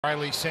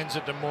Riley sends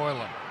it to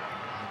Moylan.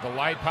 The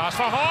late pass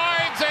for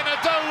Hynes and a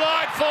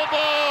delightful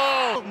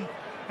ball.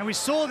 And we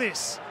saw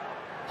this.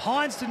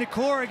 Hynes to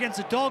Nicho against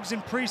the Dogs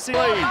in pre-season.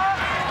 Moylan.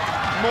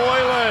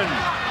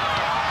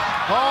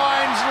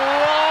 Hynes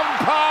long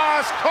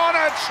pass.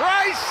 Connor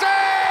Tracy.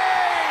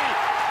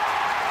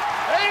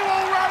 He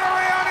will run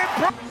around in.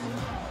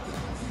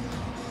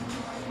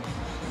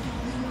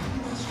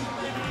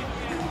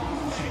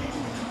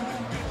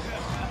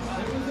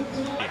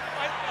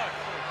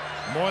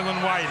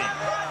 Moylan waiting.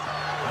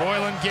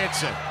 Moylan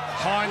gets it.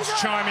 Hynes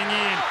chiming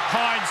in.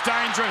 Hynes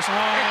dangerous. It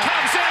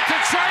comes out to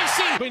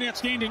Tracy. Been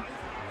outstanding.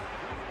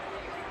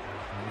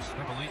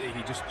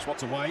 He just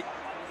swats away. It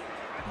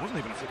wasn't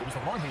even a flick, it was the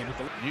right hand with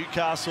the...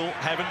 Newcastle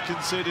haven't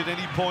conceded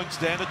any points,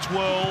 down to 12.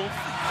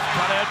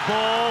 Cut out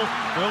ball.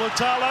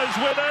 Mulatalo's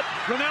with it.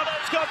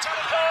 Ronaldo's got to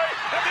the goal.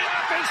 And the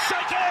earth is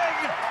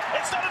shaking.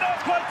 It's not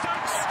enough, quite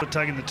folks. I'd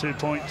taken the 2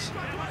 points.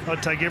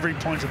 I'd take every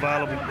point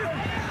available.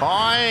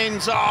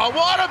 Hynes, oh,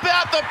 what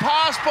about the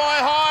pass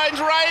by Hynes?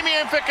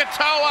 Ramian for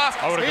Katoa.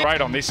 I would have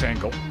great on this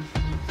angle.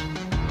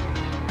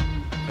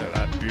 Look at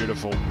that,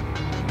 beautiful.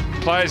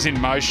 Players in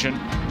motion.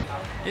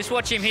 Just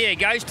watch him here. He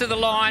goes to the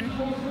line,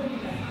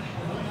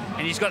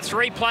 and he's got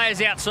 3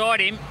 players outside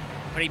him,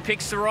 but he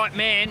picks the right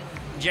man,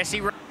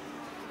 Jesse.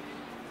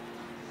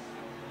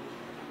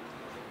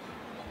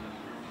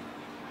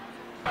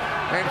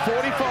 And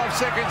 45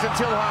 seconds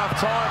until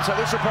half-time, so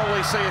this will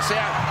probably see us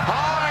out.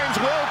 Hynes,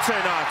 Wilton,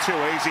 too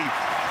easy.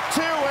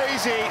 Too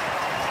easy.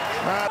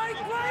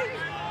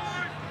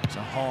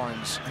 So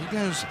Hynes, he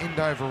goes end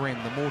over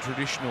end, the more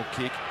traditional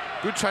kick.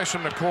 Good chase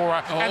from Nicho,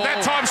 and that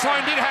time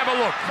Sloan did have a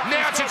look.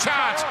 Now it's a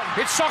chance.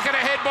 It's socket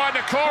ahead by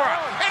Nicho,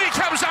 and he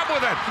comes up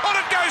with it. On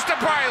it goes to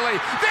Bailey.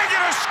 They're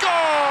going to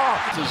score.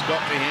 This has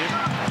got to him.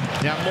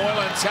 Now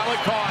Moylan,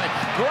 Talakai,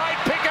 great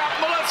pickup.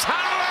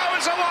 Mulatalo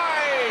is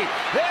away.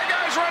 There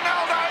goes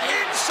Ronaldo,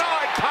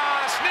 inside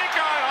pass.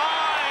 Nicho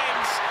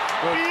Hynes.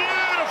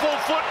 Beautiful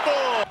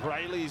football.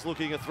 Brayley's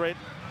looking a threat.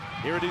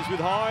 Here it is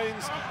with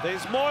Hynes.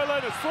 There's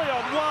Moylan, a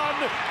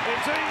 3-on-1.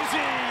 It's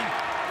easy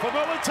for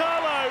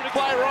Mulatalo to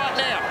play right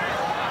now.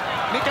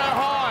 Nicho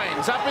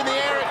Hynes, up in the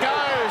air it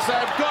goes.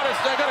 They've got a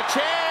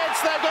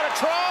chance. They've got a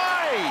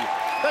try.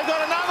 They've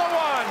got another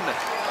one.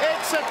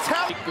 It's a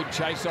good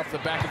chase off the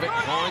back of it.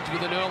 Hynes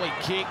with an early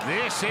kick.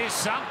 This is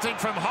something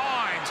from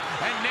Hynes,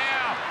 and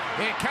now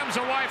it comes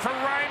away from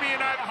Ramian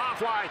over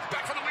halfway.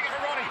 Back for the wing of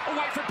Ronnie,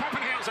 away from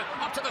Pappenhausen,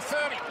 up to the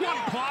 30. One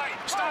play,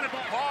 started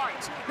by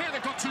Hynes. Now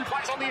they've got 2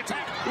 plays on the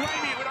attack.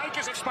 Ramian with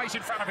acres of space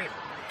in front of him.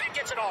 Then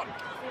gets it on.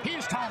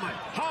 Here's Tolman.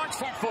 Hynes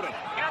flat-footed.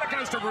 Out it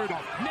goes to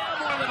Rudolph. Now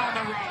Moylan on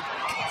the run.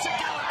 Keeps it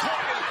going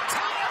quickly.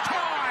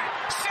 Talakai.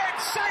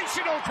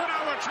 Sensational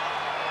Cronulla.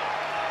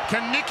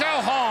 Can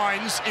Nicho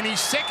Hynes, in his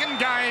second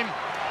game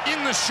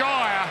in the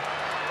Shire,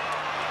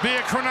 be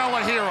a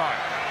Cronulla hero?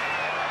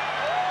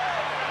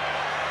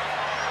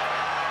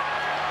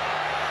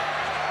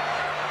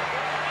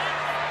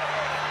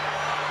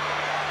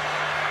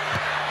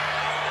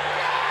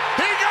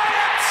 He got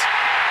it!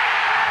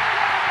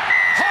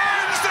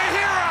 Hynes the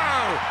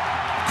hero!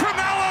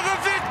 Cronulla the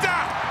victor!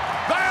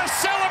 They are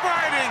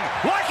celebrating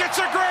like it's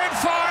a grand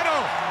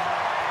final!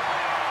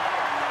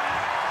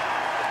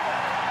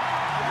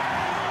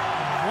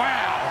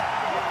 Wow!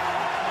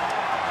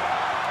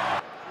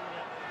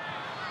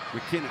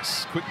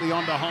 McInnes quickly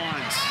onto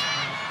Hynes.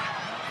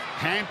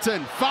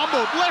 Hampton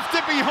fumbled, left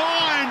it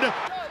behind.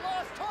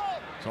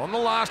 So on the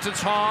last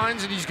it's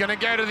Hynes, and he's going to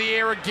go to the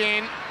air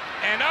again.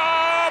 And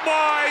oh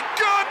my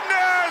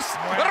goodness!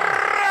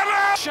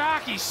 Wow.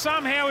 Sharky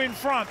somehow in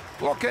front.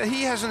 Look,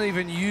 he hasn't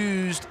even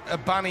used a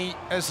bunny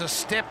as a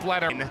step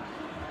ladder.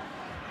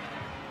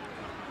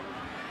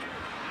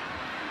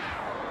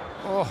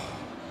 Oh.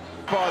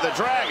 By the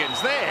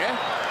Dragons there.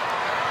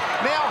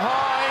 Now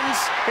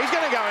Hynes, he's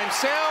going to go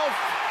himself.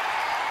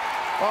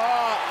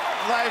 Oh,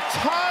 they've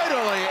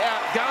totally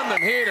outgunned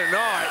them here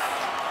tonight.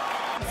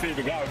 Fair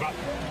to go, but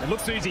it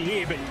looks easy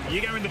here, but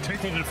you go into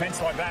tooth in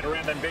defence like that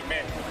around them big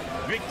men.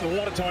 Vic, a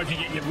lot of times you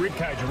get your rib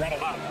cage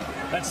runneled up.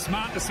 That's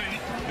smart to see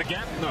the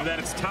gap, that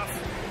it's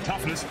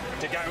toughness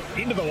to go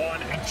into the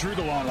line and through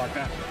the line like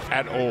that.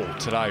 At all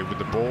today with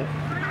the ball.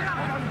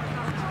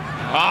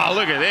 Oh,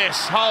 look at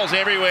this. Holes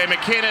everywhere.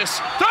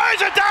 McInnes throws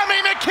a dummy.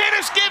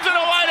 McInnes gives it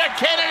away to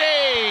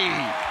Kennedy.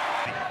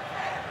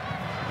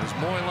 As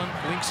Moylan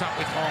links up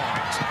with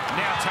Hynes.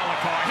 Now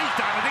Talakai. He's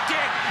done it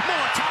again.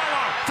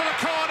 Mulatalo for the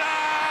corner.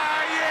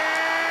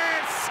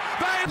 Yes!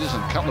 There's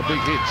a couple of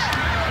big hits.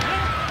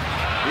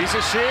 Here's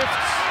a shift.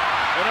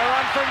 And a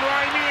run from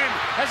Ramian.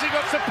 Has he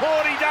got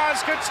support? He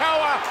does.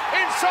 Katoa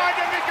inside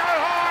to Nicho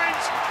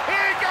Hynes.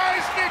 Here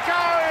goes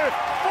Nicho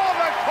for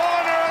the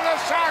corner, and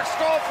the Sharks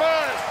score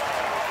first.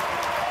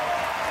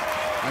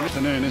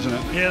 Afternoon, isn't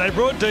it? Yeah, they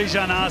brought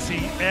Dijon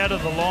Arcee out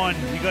of the line.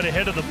 He got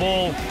ahead of the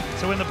ball.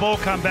 So when the ball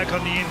come back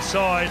on the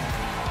inside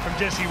from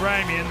Jesse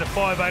Ramian, the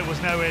 5'8"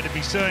 was nowhere to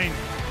be seen.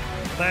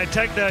 They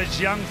attacked those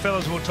young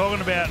fellas we were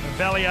talking about,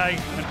 Valier.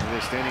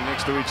 They're standing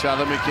next to each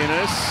other.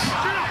 McInnes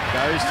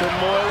goes to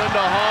Moylan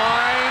to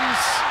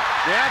Hynes.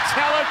 Now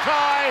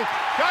Talakai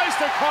goes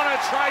to Connor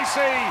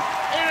Tracy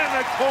in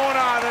the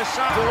corner. The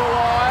Sharks are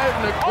alive.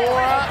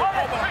 Nakora.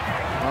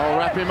 I'll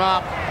wrap him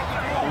up.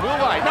 Will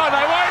they? No,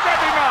 they won't wrap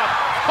him up.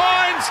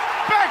 Hynes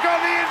back on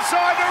the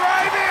inside to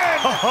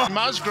Ramian.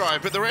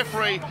 Musgrove, but the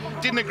referee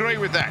didn't agree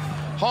with that.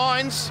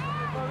 Hynes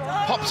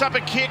pops up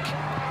a kick.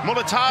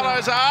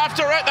 Mulatalo's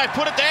after it. They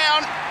put it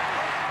down.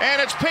 And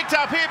it's picked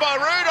up here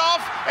by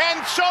Rudolph.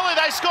 And surely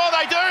they score.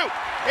 They do.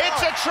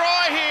 It's a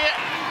try here.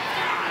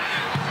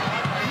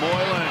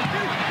 Moylan.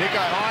 Nicho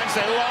Hynes,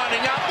 they're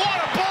lining up.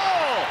 What a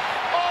ball!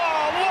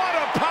 Oh, what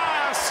a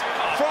pass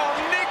from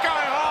Nicho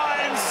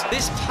Hynes.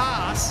 This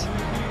pass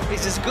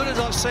is as good as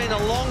I've seen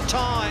a long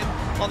time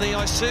on the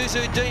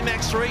Isuzu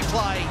D-Max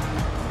replay.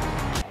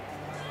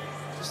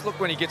 Just look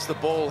when he gets the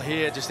ball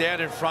here, just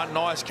out in front,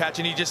 nice catch,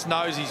 and he just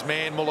knows his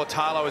man,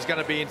 Mulatalo, is going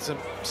to be in some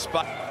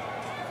spot.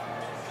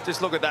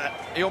 Just look at that.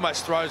 He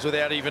almost throws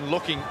without even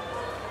looking.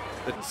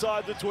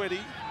 Inside the 20.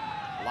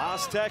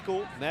 Last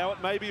tackle. Now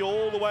it may be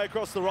all the way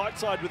across the right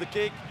side with a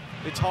kick.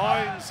 It's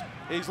Hynes.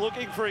 He's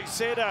looking for his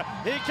centre.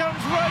 Here comes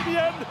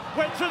Ramian.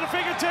 Went through the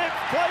fingertip.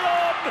 Play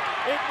on.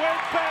 It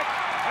went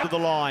back. To the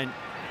line.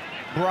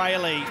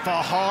 Brayley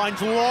for Hynes.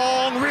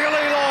 Long,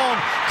 really long.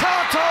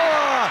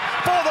 Katoa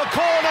for the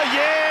corner.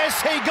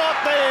 Yes, he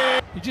got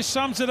there. He just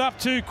sums it up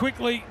too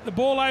quickly. The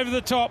ball over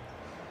the top.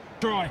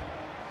 Try.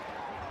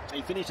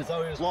 He finished as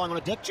though he was lying on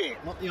a deck chair,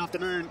 not the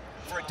afternoon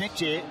for a deck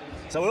chair.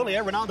 So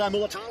earlier, Ronaldo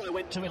Mulatalo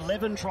went to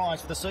 11 tries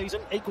for the season,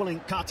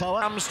 equaling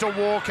Katoa. Comes to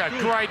Walker,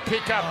 great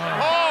pickup.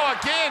 Oh,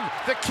 again,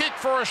 the kick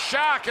for a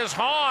Shark is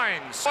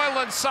Hynes.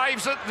 Moylan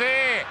saves it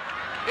there.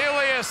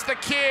 Ilias, the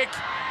kick.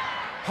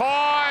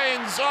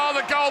 Hynes, oh,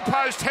 the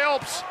goalpost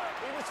helps.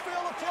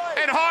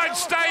 And Hynes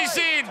stays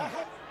in.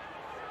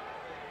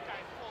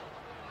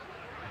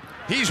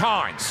 Here's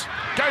Hynes,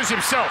 goes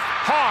himself.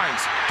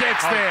 Hynes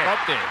gets there.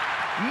 Got there.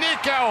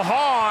 Nicho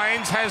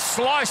Hynes has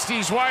sliced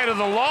his way to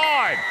the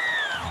line.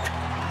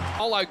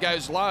 Olo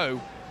goes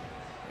low,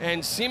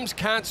 and Sims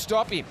can't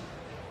stop him.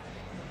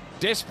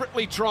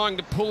 Desperately trying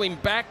to pull him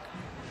back,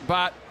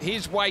 but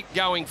his weight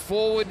going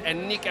forward,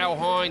 and Nicho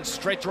Hynes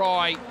stretch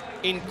dry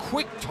in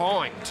quick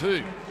time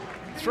too.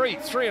 Three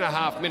and a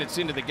half minutes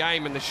into the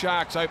game, and the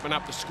Sharks open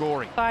up the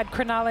scoring.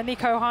 Cronulla,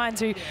 Nicho Hynes,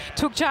 who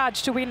took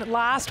charge to win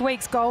last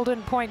week's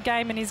Golden Point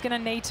game, and he's going to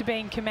need to be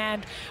in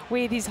command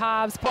with his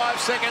halves. 5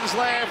 seconds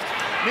left.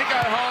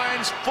 Nicho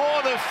Hynes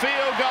for the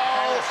field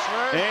goal,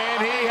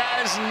 and he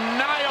has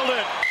nailed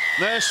it.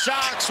 The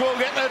Sharks will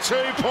get the 2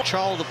 points.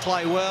 Control the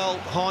play well.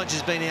 Hynes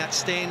has been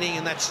outstanding,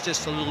 and that's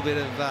just a little bit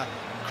of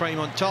cream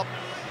on top.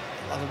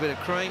 Love a bit of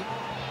cream.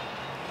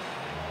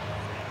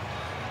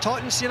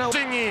 Titans, you know.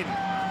 Sing in.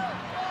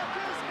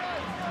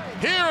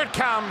 Here it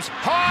comes.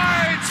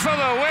 Hynes for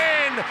the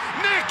win.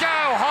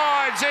 Nicho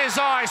Hynes is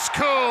ice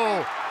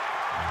cool.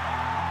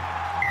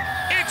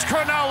 It's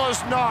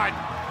Cronulla's night.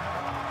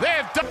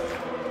 They've done.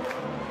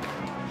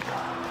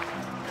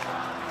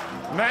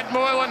 Matt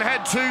Moylan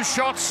had 2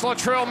 shots.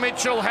 Latrell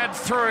Mitchell had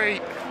 3.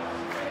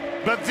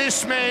 But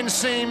this man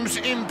seems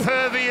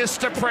impervious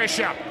to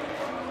pressure.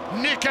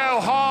 Nicho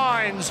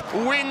Hynes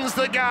wins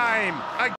the game.